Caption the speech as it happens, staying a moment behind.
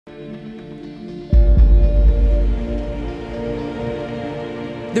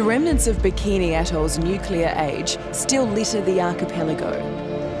The remnants of Bikini Atoll's nuclear age still litter the archipelago.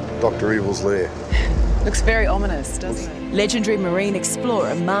 Dr. Evil's lair. Looks very ominous, doesn't it? Legendary marine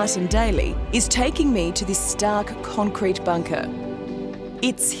explorer Martin Daly is taking me to this stark concrete bunker.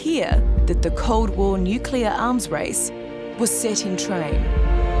 It's here that the Cold War nuclear arms race was set in train.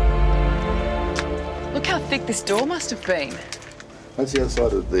 Look how thick this door must have been. That's the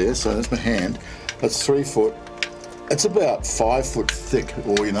outside of there, so that's my hand. That's 3 foot. It's about 5 foot thick,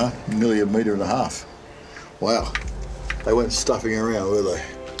 or, you know, nearly 1.5 meters. Wow. They weren't stuffing around, were they?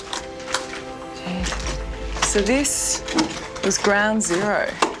 Jeez. So this was ground zero.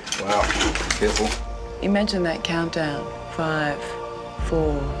 Wow. Careful. Imagine that countdown. 5,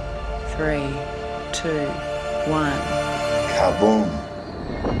 4, 3, 2, 1. Kaboom.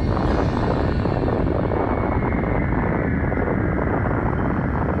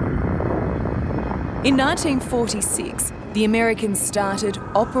 In 1946, the Americans started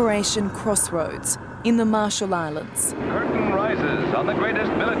Operation Crossroads in the Marshall Islands. Curtain rises on the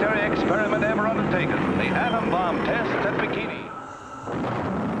greatest military experiment ever undertaken, the atom bomb test at Bikini.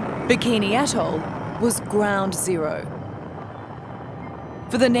 Bikini Atoll was ground zero.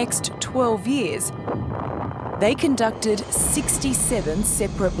 For the next 12 years, they conducted 67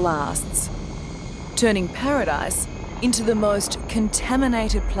 separate blasts, turning paradise into the most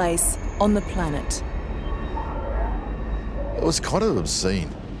contaminated place on the planet. It was kind of obscene.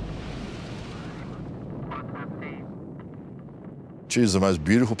 Choose the most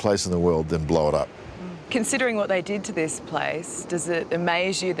beautiful place in the world, then blow it up. Considering what they did to this place, does it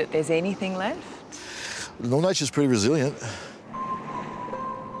amaze you that there's anything left? Well, nature's pretty resilient.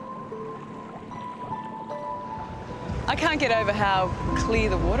 I can't get over how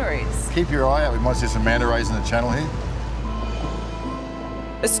clear the water is. Keep your eye out, we might see some manta rays in the channel here.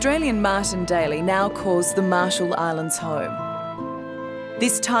 Australian Martin Daly now calls the Marshall Islands home.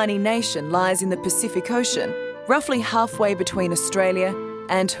 This tiny nation lies in the Pacific Ocean, roughly halfway between Australia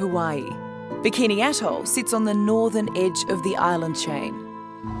and Hawaii. Bikini Atoll sits on the northern edge of the island chain.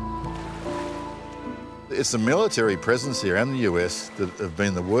 It's the military presence here and the US that have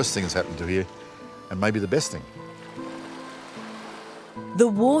been the worst thing that's happened to here, and maybe the best thing. The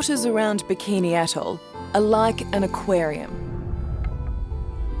waters around Bikini Atoll are like an aquarium.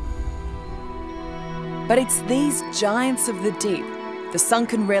 But it's these giants of the deep, the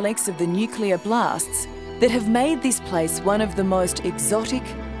sunken relics of the nuclear blasts, that have made this place one of the most exotic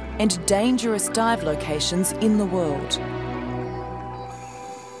and dangerous dive locations in the world.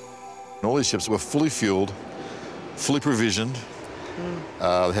 All these ships were fully fueled, fully provisioned.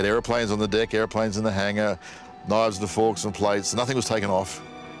 They had aeroplanes on the deck, aeroplanes in the hangar, knives and forks and plates. Nothing was taken off,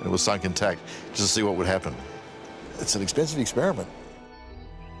 and it was sunk intact, just to see what would happen. It's an expensive experiment.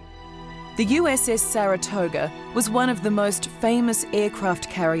 The USS Saratoga was one of the most famous aircraft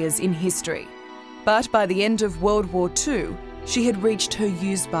carriers in history. But by the end of World War II, she had reached her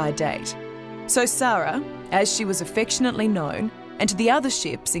use-by date. So Sarah, as she was affectionately known, and the other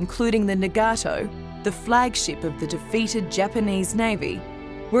ships, including the Nagato, the flagship of the defeated Japanese Navy,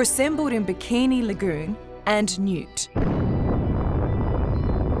 were assembled in Bikini Lagoon and nuked.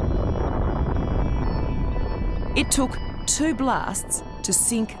 It took 2 blasts to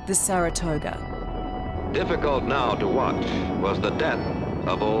sink the Saratoga. Difficult now to watch was the death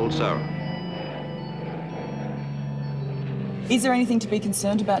of old Sarah. Is there anything to be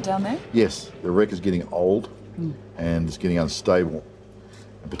concerned about down there? Yes, the wreck is getting old and it's getting unstable.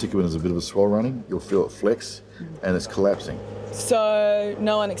 In particular, when there's a bit of a swell running, you'll feel it flex and it's collapsing. So,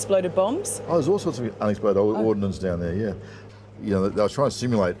 no unexploded bombs? Oh, there's all sorts of unexploded ordnance down there, yeah. You know, they were trying to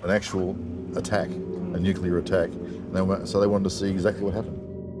simulate an actual attack, a nuclear attack, and so they wanted to see exactly what happened.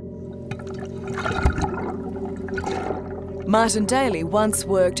 Martin Daly once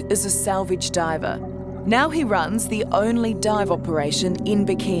worked as a salvage diver. Now he runs the only dive operation in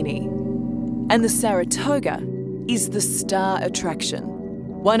Bikini. And the Saratoga is the star attraction,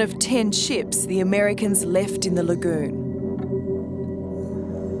 one of 10 ships the Americans left in the lagoon.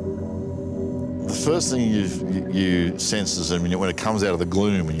 The first thing you sense is when it comes out of the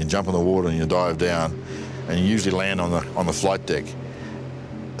gloom and you jump in the water and you dive down and you usually land on the flight deck.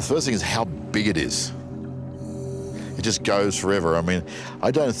 The first thing is how big it is. It just goes forever. I mean, I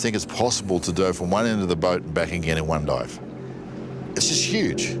don't think it's possible to go from one end of the boat and back again in one dive. It's just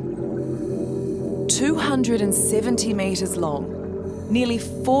huge. 270 metres long, nearly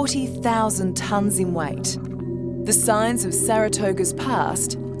 40,000 tonnes in weight. The signs of Saratoga's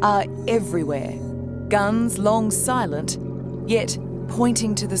past are everywhere. Guns long silent, yet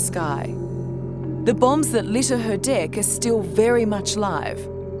pointing to the sky. The bombs that litter her deck are still very much live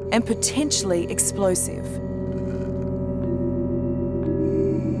and potentially explosive.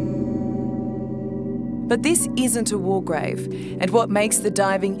 But this isn't a war grave, and what makes the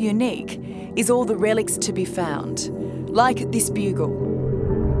diving unique is all the relics to be found, like this bugle.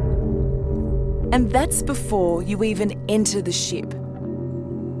 And that's before you even enter the ship.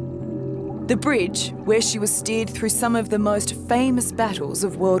 The bridge, where she was steered through some of the most famous battles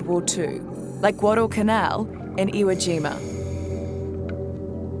of World War II, like Guadalcanal and Iwo Jima.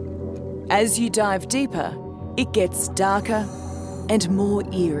 As you dive deeper, it gets darker and more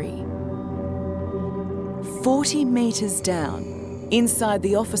eerie. 40 metres down, inside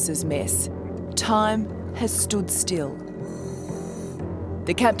the officers' mess, time has stood still.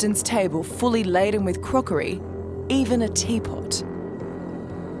 The captain's table fully laden with crockery, even a teapot.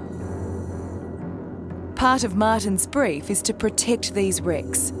 Part of Martin's brief is to protect these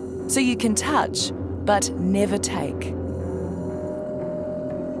wrecks, so you can touch, but never take.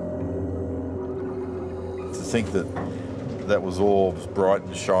 To think that that was all bright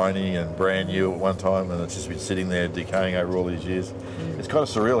and shiny and brand new at one time, and it's just been sitting there decaying over all these years. It's kind of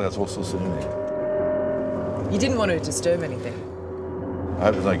surreal how it's all still sitting there. You didn't want to disturb anything. I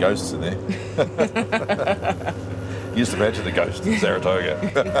hope there's no ghosts in there. You used to imagine a ghost in Saratoga.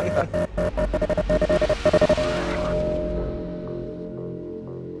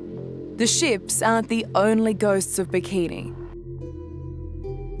 The ships aren't the only ghosts of Bikini.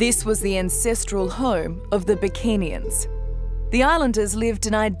 This was the ancestral home of the Bikinians. The islanders lived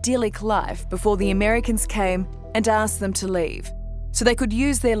an idyllic life before the Americans came and asked them to leave, so they could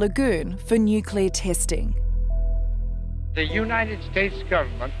use their lagoon for nuclear testing. The United States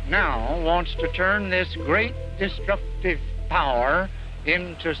government now wants to turn this great destructive power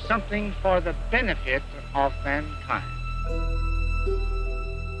into something for the benefit of mankind.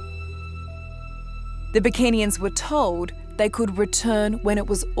 The Bikinians were told they could return when it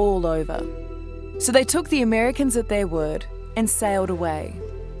was all over. So they took the Americans at their word and sailed away.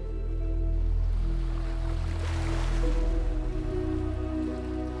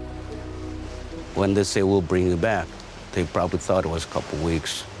 When they say we'll bring you back, they probably thought it was a couple of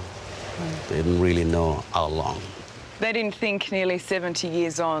weeks. They didn't really know how long. They didn't think nearly 70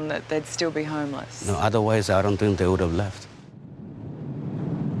 years on that they'd still be homeless. No, otherwise I don't think they would have left.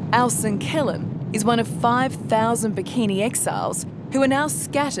 Allison Langdon is one of 5,000 Bikini exiles who are now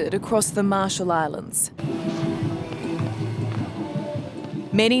scattered across the Marshall Islands.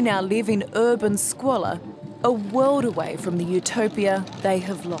 Many now live in urban squalor, a world away from the utopia they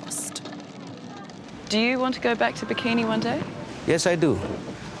have lost. Do you want to go back to Bikini one day? Yes, I do.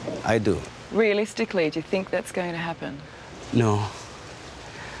 I do. Realistically, do you think that's going to happen? No,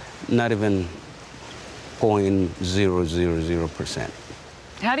 not even 0.000%.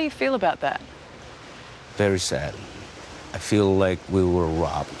 How do you feel about that? Very sad. I feel like we were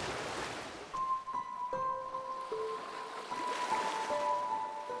robbed.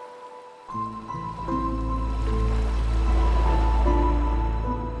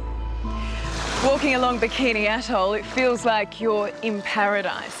 Walking along Bikini Atoll, it feels like you're in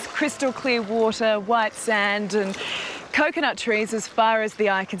paradise. Crystal clear water, white sand and coconut trees as far as the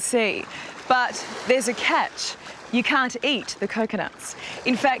eye can see. But there's a catch. You can't eat the coconuts.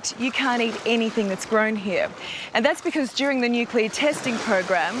 In fact, you can't eat anything that's grown here. And that's because during the nuclear testing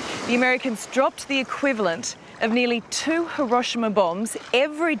program, the Americans dropped the equivalent of nearly 2 Hiroshima bombs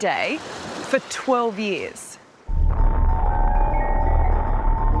every day for 12 years.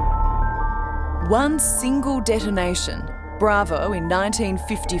 One single detonation, Bravo in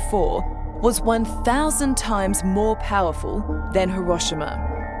 1954, was 1,000 times more powerful than Hiroshima.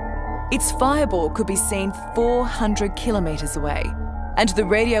 Its fireball could be seen 400 kilometres away, and the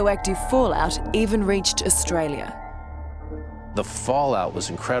radioactive fallout even reached Australia. The fallout was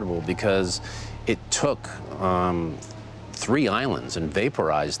incredible because it took 3 islands and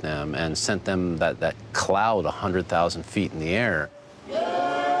vaporized them and sent them that cloud 100,000 feet in the air.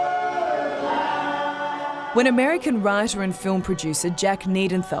 When American writer and film producer Jack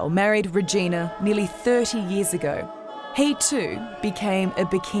Niedenthal married Regina nearly 30 years ago, he too became a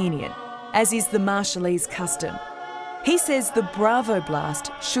Bikinian, as is the Marshallese custom. He says the Bravo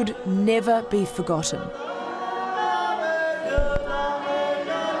blast should never be forgotten.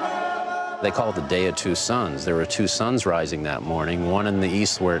 They call it the Day of Two Suns. There were 2 suns rising that morning, one in the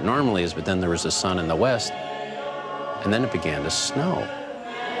east where it normally is, but then there was a sun in the west. And then it began to snow.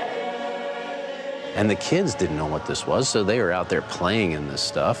 And the kids didn't know what this was, so they were out there playing in this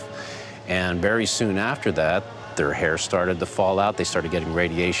stuff. And very soon after that, their hair started to fall out. They started getting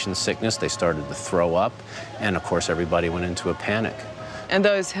radiation sickness. They started to throw up. And of course, everybody went into a panic. And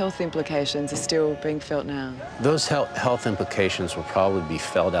those health implications are still being felt now? Those health implications will probably be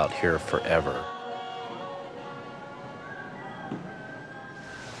felt out here forever.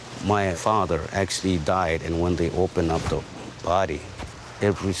 My father actually died, and when they opened up the body,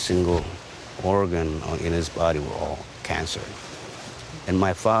 every single organ in his body were all cancer. And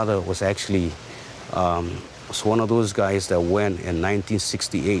my father was actually was one of those guys that went in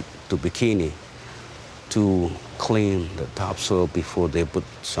 1968 to Bikini to clean the topsoil before they put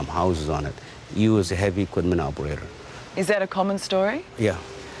some houses on it. He was a heavy equipment operator. Is that a common story? Yeah.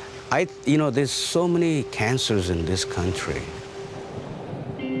 You know, there's so many cancers in this country.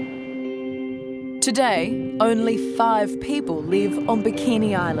 Today, only 5 people live on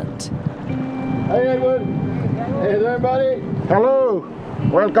Bikini Island. Hey Edward. Hey there, buddy. Hello.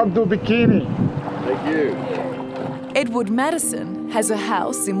 Welcome to Bikini. Thank you. Edward Madison has a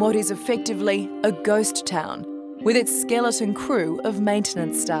house in what is effectively a ghost town with its skeleton crew of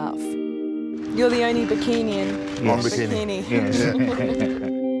maintenance staff. You're the only Bikinian On Bikini. Yes.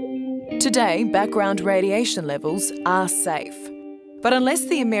 Today, background radiation levels are safe. But unless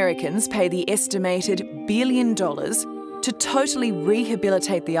the Americans pay the estimated $1 billion to totally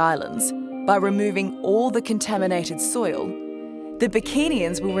rehabilitate the islands by removing all the contaminated soil, the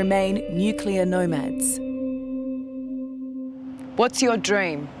Bikinians will remain nuclear nomads. What's your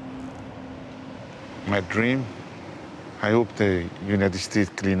dream? My dream, I hope the United States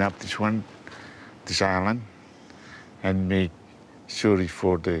clean up this island, and make sure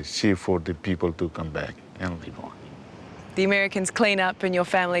for the safe for the people to come back and live on. The Americans clean up and your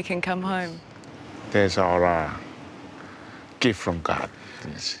family can come home. That's our gift from God.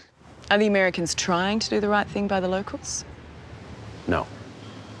 Yes. Are the Americans trying to do the right thing by the locals? No,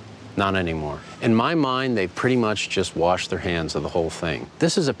 not anymore. In my mind, they pretty much just washed their hands of the whole thing.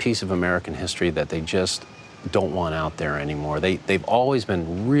 This is a piece of American history that they just don't want out there anymore. They've always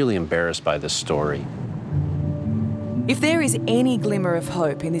been really embarrassed by this story. If there is any glimmer of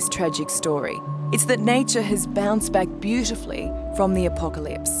hope in this tragic story, it's that nature has bounced back beautifully from the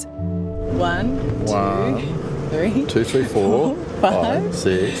apocalypse. 1, 2, 3, 2, 3, 4, 5,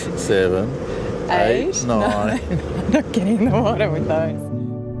 6, 7, 8, 9. I'm not getting in the water with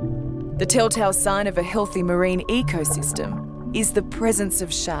those. The telltale sign of a healthy marine ecosystem is the presence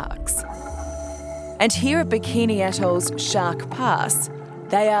of sharks. And here at Bikini Atoll's Shark Pass,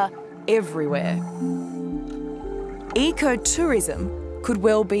 they are everywhere. Ecotourism could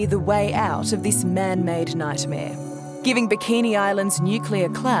well be the way out of this man-made nightmare, giving Bikini Island's nuclear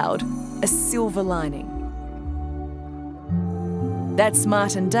cloud a silver lining. That's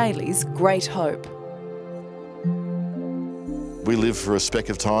Martin Daly's great hope. We live for a speck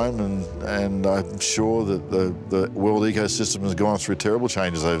of time, and I'm sure that the world ecosystem has gone through terrible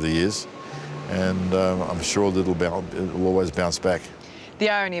changes over the years, and I'm sure that it'll always bounce back. The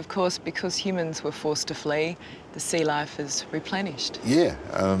irony, of course, because humans were forced to flee, the sea life is replenished. Yeah,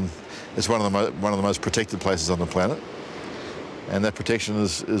 it's one of the most protected places on the planet, and that protection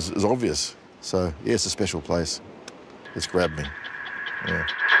is obvious. So yeah, it's a special place. It's grabbed me. Yeah.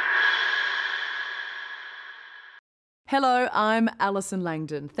 Hello, I'm Allison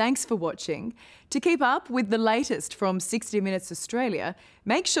Langdon. Thanks for watching. To keep up with the latest from 60 Minutes Australia,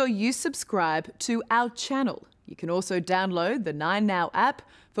 make sure you subscribe to our channel. You can also download the 9Now app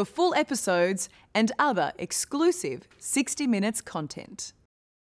for full episodes and other exclusive 60 Minutes content.